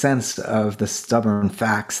matter, in the sense of the stubborn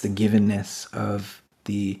facts, the givenness of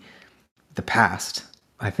the past,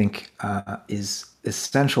 I think is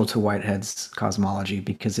essential to Whitehead's cosmology,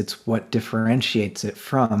 because it's what differentiates it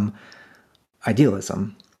from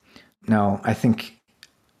idealism. Now, I think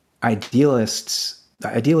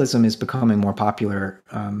idealism is becoming more popular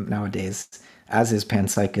nowadays, as is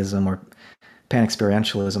panpsychism or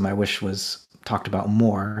panexperientialism. I wish was talked about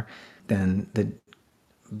more than the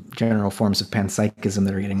general forms of panpsychism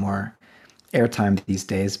that are getting more airtime these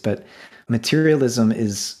days. But materialism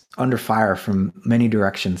is under fire from many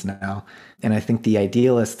directions now. And I think the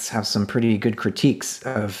idealists have some pretty good critiques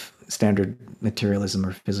of standard materialism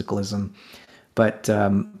or physicalism. But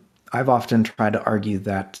I've often tried to argue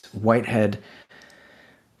that Whitehead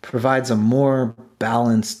provides a more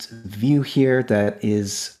balanced view here that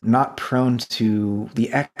is not prone to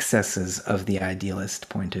the excesses of the idealist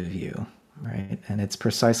point of view, right? And it's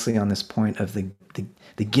precisely on this point of the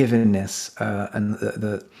givenness and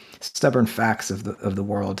the stubborn facts of the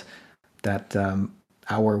world that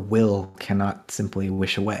our will cannot simply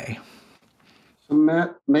wish away. So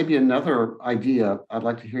Matt, maybe another idea I'd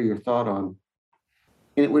like to hear your thought on,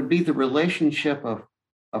 and it would be the relationship of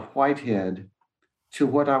Whitehead to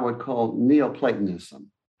what I would call Neoplatonism,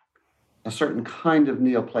 a certain kind of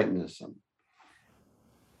Neoplatonism.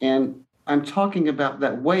 And I'm talking about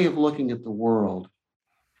that way of looking at the world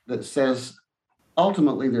that says,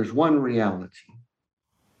 ultimately, there's one reality,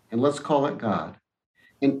 and let's call it God.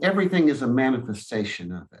 And everything is a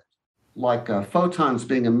manifestation of it, like photons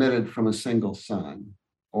being emitted from a single sun,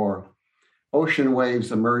 or ocean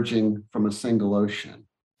waves emerging from a single ocean.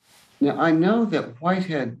 Now, I know that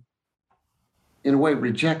Whitehead, in a way,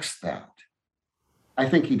 rejects that. I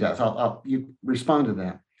think he does. You respond to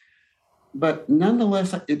that. But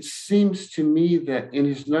nonetheless, it seems to me that in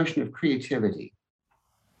his notion of creativity,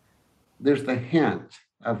 there's the hint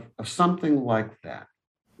of something like that.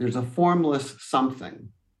 There's a formless something,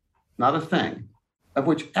 not a thing, of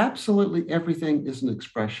which absolutely everything is an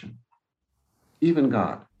expression, even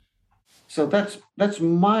God. So that's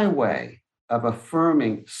my way of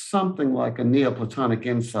affirming something like a Neoplatonic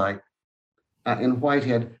insight in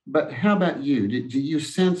Whitehead. But how about you? Do you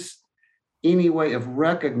sense any way of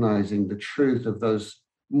recognizing the truth of those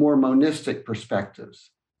more monistic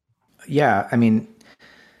perspectives? Yeah, I mean,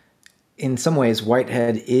 in some ways,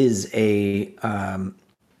 Whitehead is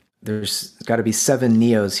there's got to be 7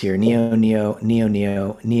 neos here.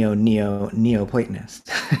 Neoplatonist,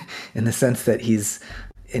 in the sense that he's,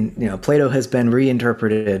 Plato has been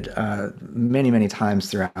reinterpreted many, many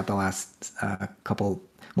times throughout the last couple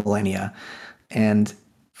millennia. And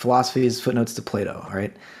philosophy is footnotes to Plato,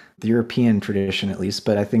 right? The European tradition, at least,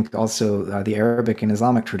 but I think also the Arabic and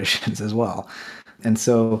Islamic traditions as well. And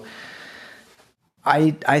so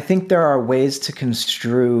I think there are ways to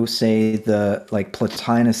construe, say, the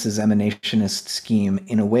Plotinus's emanationist scheme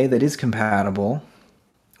in a way that is compatible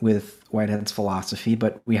with Whitehead's philosophy,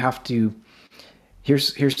 but we have to.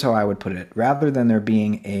 Here's how I would put it: rather than there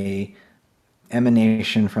being a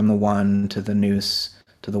emanation from the one to the nous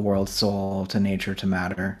to the world soul to nature to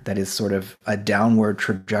matter, that is sort of a downward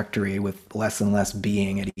trajectory with less and less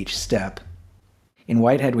being at each step. In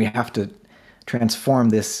Whitehead, we have to transform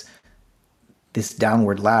this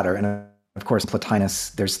downward ladder. And of course,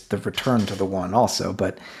 Plotinus, there's the return to the one also,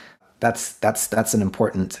 but that's an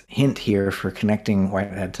important hint here for connecting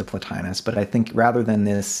Whitehead to Plotinus. But I think rather than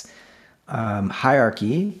this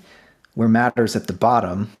hierarchy where matter's at the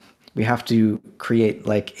bottom, we have to create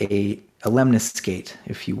like a lemniscate,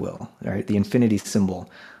 if you will, right? The infinity symbol,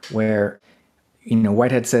 where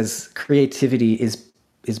Whitehead says creativity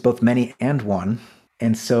is both many and one,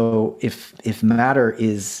 And so if matter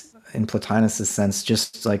is, in Plotinus's sense,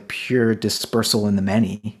 just like pure dispersal in the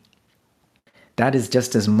many, that is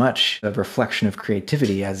just as much a reflection of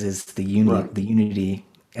creativity as is Right. the unity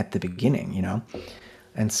at the beginning, you know?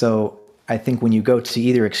 And so I think when you go to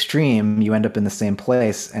either extreme, you end up in the same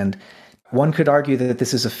place. And one could argue that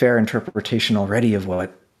this is a fair interpretation already of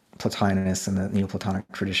what Plotinus and the Neoplatonic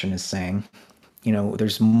tradition is saying. You know,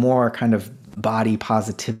 there's more kind of body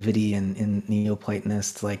positivity in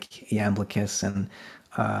Neoplatonists like Iamblichus, and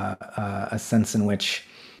a sense in which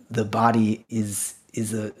the body is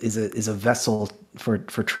a vessel for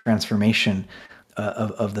transformation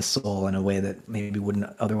of the soul in a way that maybe wouldn't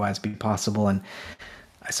otherwise be possible. And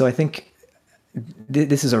so I think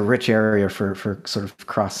this is a rich area for sort of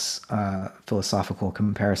cross philosophical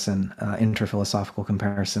comparison, interphilosophical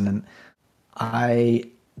comparison. And I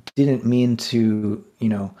didn't mean to,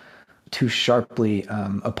 too sharply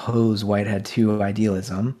oppose Whitehead to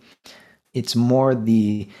idealism. It's more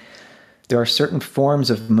there are certain forms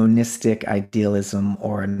of monistic idealism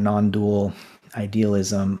or non-dual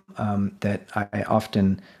idealism that I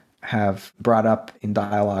often have brought up in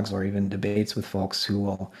dialogues or even debates with folks who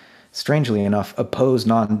will, strangely enough, oppose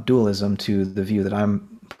non-dualism to the view that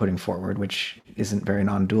I'm putting forward, which isn't very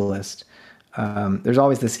non-dualist. There's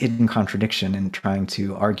always this hidden contradiction in trying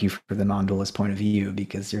to argue for the non-dualist point of view,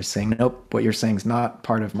 because you're saying, nope, what you're saying is not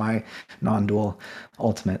part of my non-dual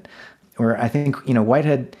ultimate. Where I think,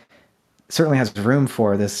 Whitehead certainly has room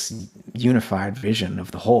for this unified vision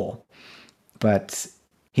of the whole. But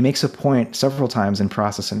he makes a point several times in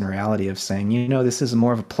Process and Reality of saying, this is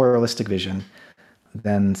more of a pluralistic vision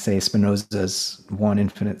than, say, Spinoza's one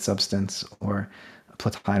infinite substance or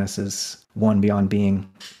Plotinus's one beyond being.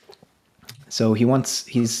 So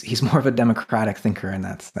he's more of a democratic thinker in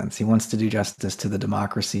that sense. He wants to do justice to the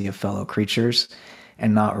democracy of fellow creatures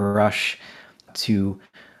and not rush to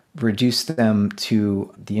reduce them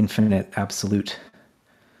to the infinite absolute.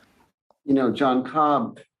 John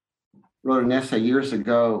Cobb wrote an essay years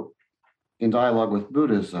ago in dialogue with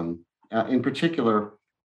Buddhism, in particular,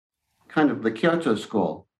 kind of the Kyoto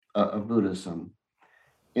school of Buddhism,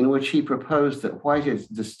 in which he proposed that Whitehead's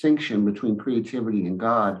distinction between creativity and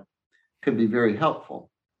God could be very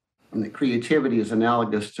helpful, and that creativity is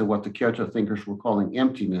analogous to what the Kyoto thinkers were calling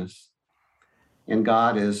emptiness, and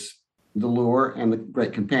God is the lure and the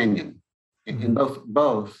great companion, and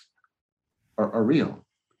both are real.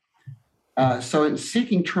 So in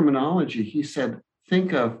seeking terminology, he said,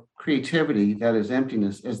 think of creativity, that is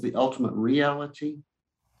emptiness, as the ultimate reality,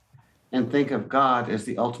 and think of God as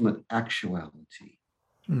the ultimate actuality.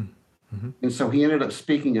 Mm-hmm. And so he ended up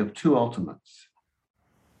speaking of two ultimates.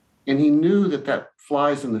 And he knew that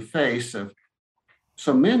flies in the face of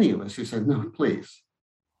so many of us who said, no, please,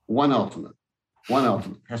 one ultimate.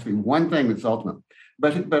 It has to be one thing that's ultimate.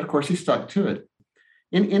 But of course, he stuck to it.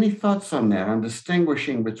 Any thoughts on that, on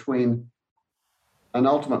distinguishing between an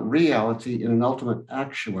ultimate reality and an ultimate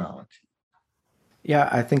actuality? Yeah,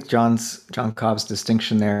 I think John Cobb's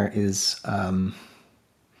distinction there is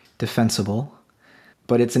defensible,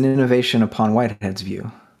 but it's an innovation upon Whitehead's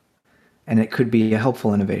view, and it could be a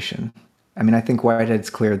helpful innovation. I mean, I think Whitehead's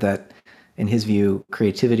clear that, in his view,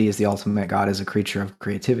 creativity is the ultimate. God is a creature of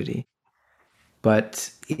creativity. But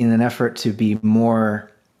in an effort to be more,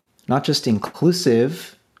 not just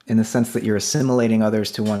inclusive in the sense that you're assimilating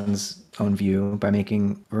others to one's own view by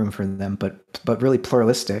making room for them, but really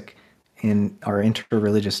pluralistic in our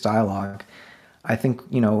interreligious dialogue, I think,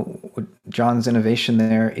 John's innovation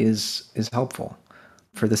there is helpful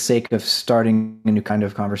for the sake of starting a new kind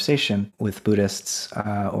of conversation with Buddhists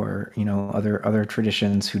or other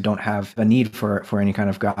traditions who don't have a need for any kind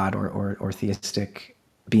of God or theistic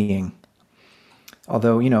being.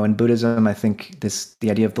 Although, in Buddhism, I think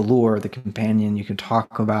the idea of the lure, the companion, you can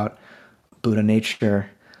talk about Buddha nature.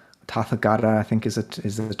 Tathagata, I think, is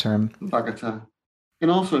the term. Tathagata. And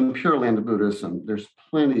also in Pure Land Buddhism, there's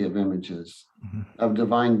plenty of images of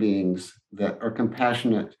divine beings that are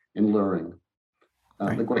compassionate and luring.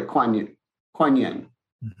 Right. The great Kuan Yin.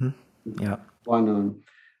 Mm-hmm. Yeah.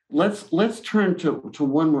 Let's turn to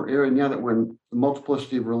one more area now that we're in the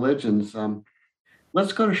multiplicity of religions.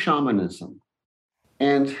 Let's go to shamanism.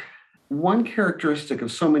 And one characteristic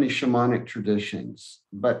of so many shamanic traditions,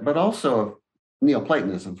 but also of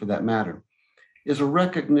Neoplatonism for that matter, is a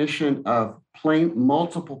recognition of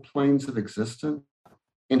multiple planes of existence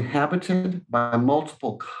inhabited by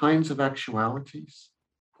multiple kinds of actualities,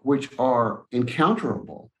 which are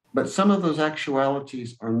encounterable. But some of those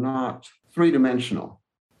actualities are not three-dimensional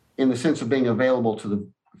in the sense of being available to the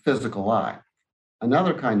physical eye.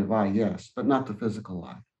 Another kind of eye, yes, but not the physical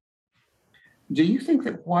eye. Do you think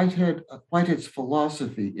that Whitehead's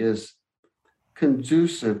philosophy is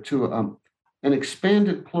conducive to an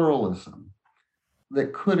expanded pluralism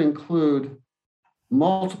that could include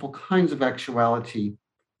multiple kinds of actuality,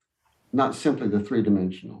 not simply the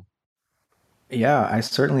three-dimensional? Yeah, I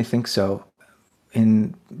certainly think so.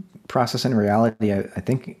 In Process and Reality, I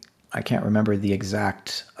think I can't remember the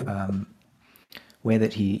exact way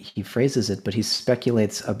that he phrases it, but he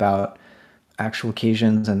speculates about actual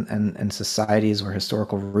occasions and societies or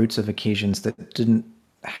historical roots of occasions that didn't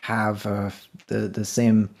have the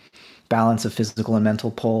same balance of physical and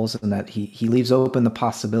mental poles, and that he leaves open the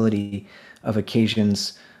possibility of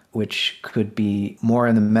occasions which could be more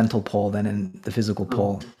in the mental pole than in the physical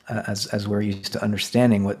pole, as we're used to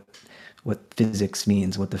understanding what physics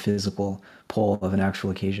means, what the physical pole of an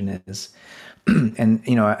actual occasion is. And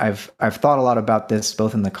I've thought a lot about this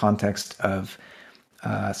both in the context of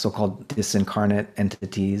so-called disincarnate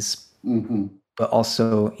entities, but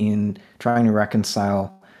also in trying to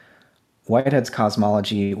reconcile Whitehead's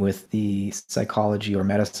cosmology with the psychology or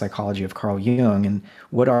metapsychology of Carl Jung, and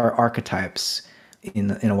what are archetypes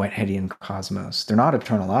in a Whiteheadian cosmos. They're not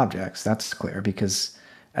eternal objects, that's clear, because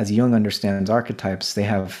as Jung understands archetypes, they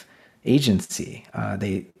have agency.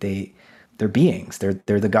 They're beings.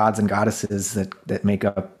 They're the gods and goddesses that make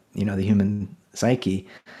up the human psyche,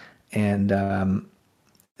 and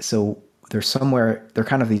so they're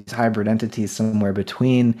kind of these hybrid entities somewhere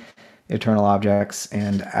between eternal objects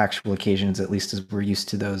and actual occasions, at least as we're used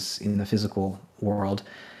to those in the physical world.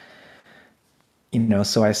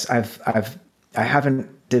 So I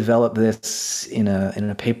haven't developed this in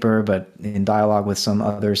a paper, but in dialogue with some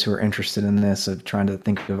others who are interested in this, of trying to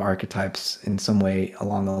think of archetypes in some way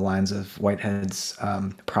along the lines of Whitehead's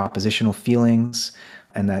propositional feelings,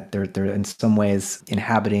 and that they're in some ways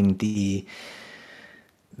inhabiting the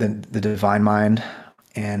divine mind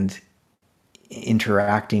and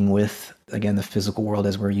interacting with, again, the physical world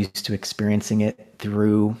as we're used to experiencing it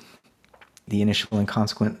through the initial and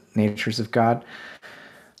consequent natures of God.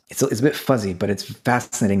 It's a bit fuzzy, but it's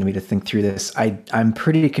fascinating to me to think through this. I'm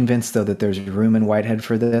pretty convinced, though, that there's room in Whitehead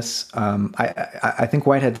for this. I think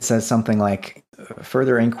Whitehead says something like,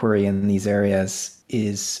 further inquiry in these areas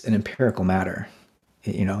is an empirical matter.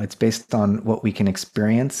 It's based on what we can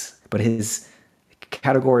experience, but his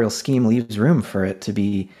categorical scheme leaves room for it to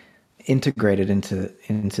be integrated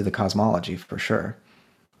into the cosmology, for sure,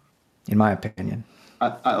 in my opinion.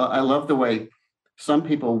 I love the way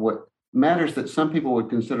matters that some people would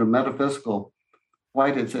consider metaphysical.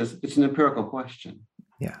 Whitehead says it's an empirical question.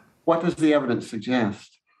 Yeah. What does the evidence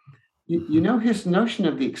suggest? His notion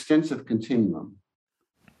of the extensive continuum,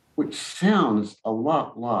 which sounds a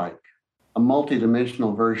lot like a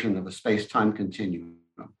multidimensional version of a space-time continuum,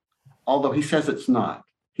 although he says it's not.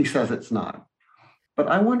 But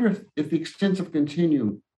I wonder if the extensive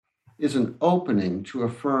continuum is an opening to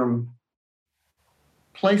affirm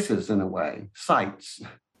places, in a way, sites,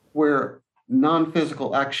 where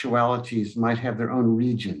non-physical actualities might have their own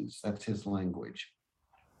regions. That's his language,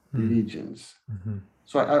 regions. Mm-hmm.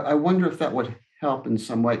 So I wonder if that would help in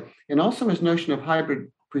some way. And also his notion of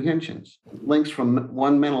hybrid prehensions, links from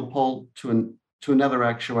one mental pole to another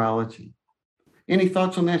actuality. Any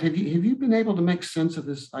thoughts on that? Have you been able to make sense of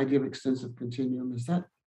this idea of extensive continuum? Is that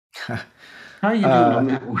how are you doing on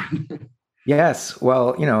that one? Yes.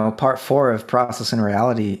 Well, part 4 of Process and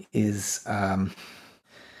Reality is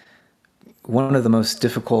one of the most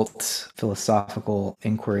difficult philosophical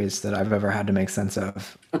inquiries that I've ever had to make sense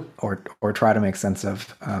of, or try to make sense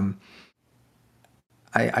of.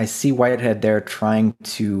 I see Whitehead there trying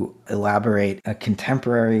to elaborate a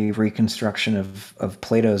contemporary reconstruction of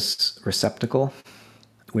Plato's receptacle,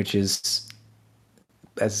 which is,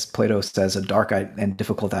 as Plato says, a dark and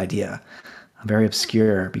difficult idea, very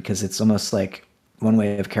obscure, because it's almost like one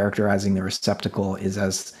way of characterizing the receptacle is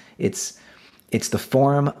as it's the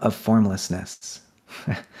form of formlessness,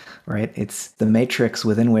 right? It's the matrix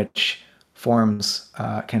within which forms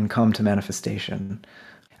can come to manifestation.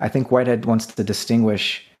 I think Whitehead wants to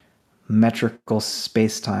distinguish metrical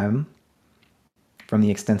space-time from the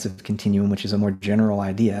extensive continuum, which is a more general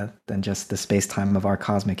idea than just the space-time of our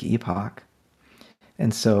cosmic epoch.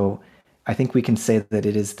 And so I think we can say that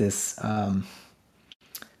it is this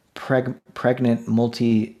pregnant,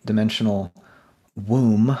 multi-dimensional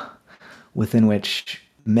womb within which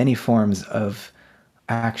many forms of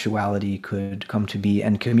actuality could come to be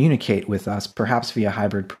and communicate with us, perhaps via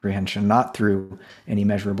hybrid prehension, not through any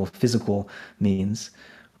measurable physical means.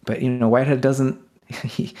 But Whitehead doesn't.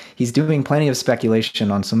 He's doing plenty of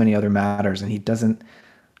speculation on so many other matters, and he doesn't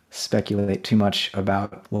speculate too much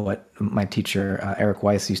about what my teacher Eric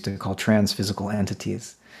Weiss used to call transphysical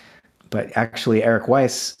entities. But actually, Eric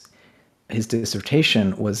Weiss, his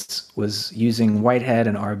dissertation was using Whitehead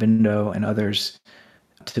and Aurobindo and others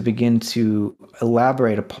to begin to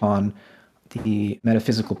elaborate upon the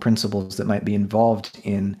metaphysical principles that might be involved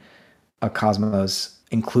in a cosmos,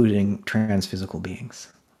 including transphysical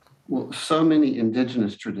beings. Well, so many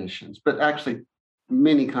indigenous traditions, but actually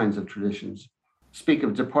many kinds of traditions, speak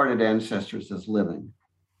of departed ancestors as living.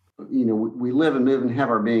 We live and move and have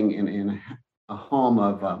our being in a home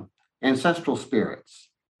of ancestral spirits,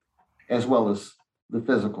 as well as the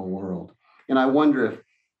physical world. And I wonder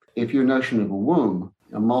if your notion of a womb,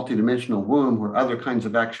 a multidimensional womb where other kinds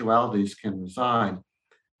of actualities can reside,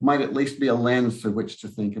 might at least be a lens through which to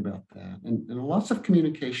think about that. And lots of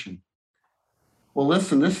communication. Well,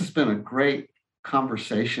 listen, this has been a great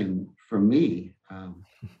conversation for me.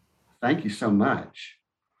 Thank you so much.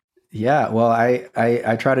 Yeah, well,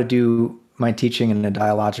 I try to do my teaching in a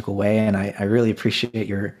dialogical way, and I really appreciate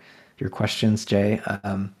your questions, Jay.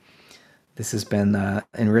 This has been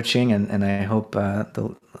enriching, and I hope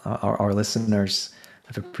our listeners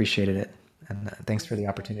have appreciated it. And thanks for the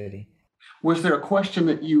opportunity. Was there a question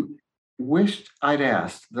that you wished I'd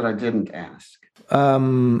asked that I didn't ask?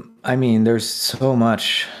 I mean, there's so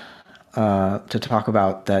much to talk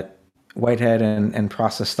about that Whitehead and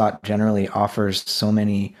process thought generally offers so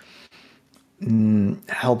many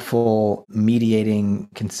helpful, mediating,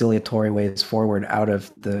 conciliatory ways forward out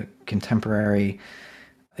of the contemporary,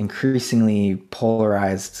 increasingly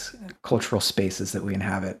polarized cultural spaces that we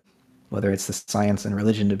inhabit, whether it's the science and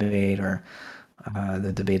religion debate or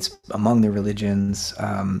the debates among the religions.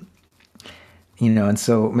 And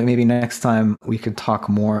so maybe next time we could talk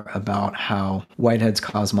more about how Whitehead's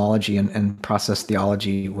cosmology and process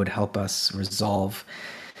theology would help us resolve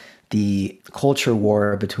the culture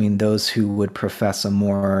war between those who would profess a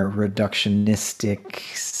more reductionistic,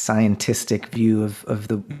 scientistic view of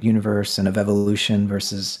the universe and of evolution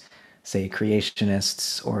versus, say,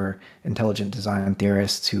 creationists or intelligent design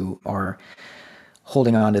theorists who are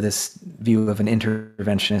holding on to this view of an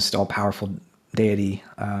interventionist, all-powerful deity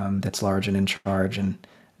that's large and in charge, and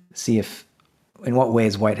see in what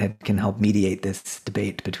ways Whitehead can help mediate this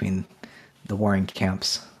debate between the warring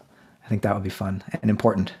camps. I think that would be fun and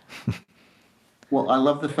important. Well, I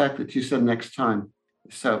love the fact that you said next time.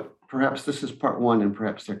 So perhaps this is part one, and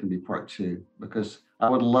perhaps there can be part two, because I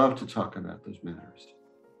would love to talk about those matters.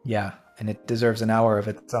 Yeah, and it deserves an hour of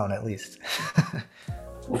its own at least.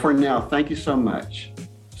 Well, for now, thank you so much.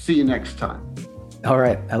 See you next time. All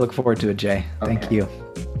right. I look forward to it, Jay. Okay. Thank you.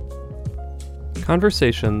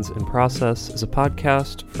 Conversations in Process is a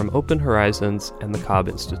podcast from Open Horizons and the Cobb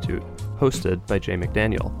Institute, hosted by Jay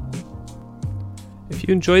McDaniel. If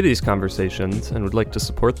you enjoy these conversations and would like to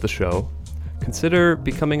support the show, consider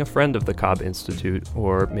becoming a friend of the Cobb Institute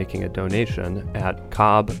or making a donation at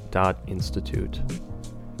cobb.institute.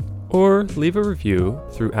 Or leave a review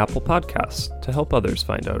through Apple Podcasts to help others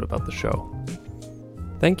find out about the show.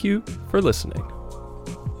 Thank you for listening.